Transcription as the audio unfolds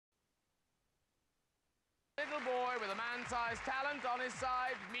Little boy with a man-sized talent on his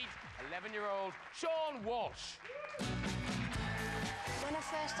side. Meet 11-year-old Shaun Walsh. When I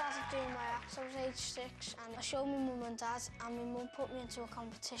first started doing my acts, I was age 6, and I showed my mum and dad, and my mum put me into a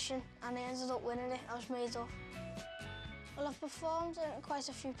competition, and I ended up winning it. I was made up. Well, I've performed in quite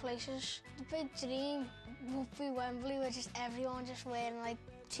a few places. The big dream would be Wembley, where just everyone just wearing like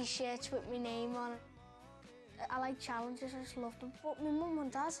T-shirts with my name on it. I like challenges, I just love them. But my mum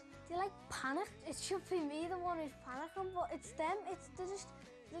and dad, they like panic. It should be me, the one who's panicking, but it's them.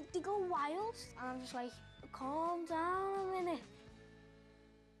 They go wild. And I'm just like, calm down a minute.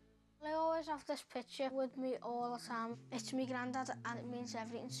 I always have this picture with me all the time. It's my granddad and it means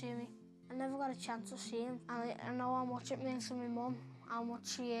everything to me. I never got a chance to see him, and I know how much it means to my mum, how much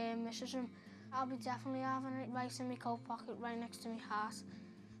she misses him. I'll be definitely having it right in my coat pocket, right next to my heart.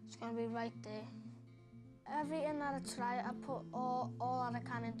 It's going to be right there. Everything that I try, I put all that I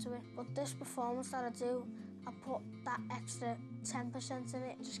can into it. But this performance that I do, I put that extra 10% in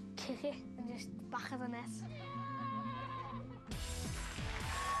it and just kick it and just back of the net.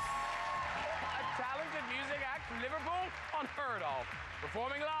 A talented music act from Liverpool, unheard of.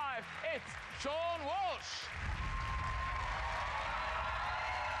 Performing live, it's Shaun Walsh.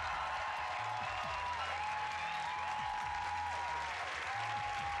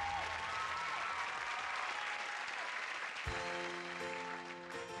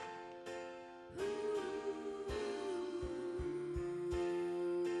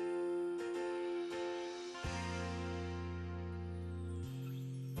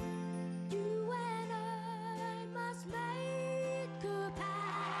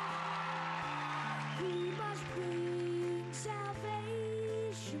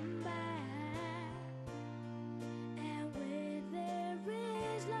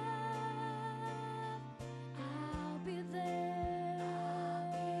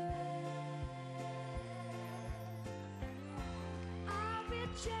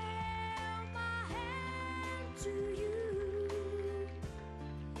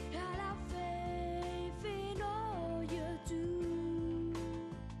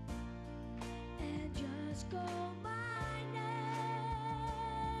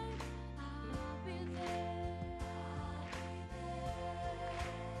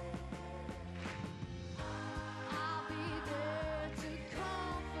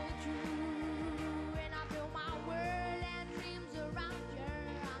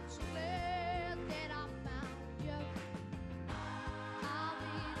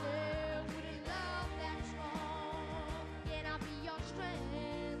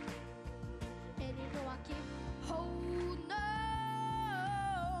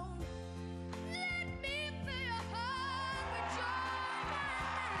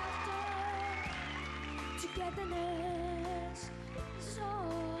 Togetherness is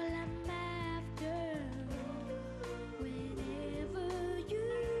all I'm after. Whenever you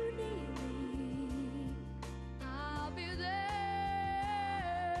need me, I'll be there.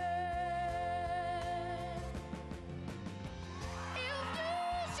 If you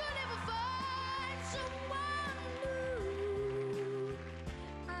should ever find someone new,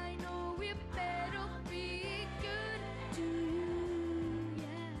 I know it better be good to you.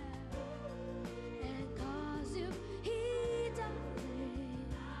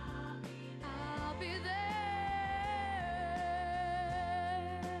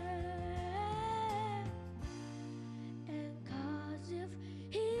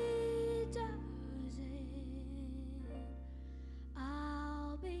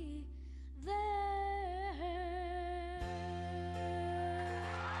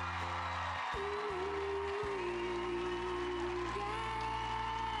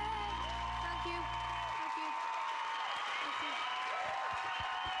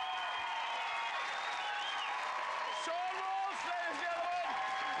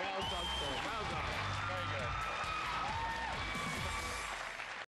 Well done, Paul. Well done.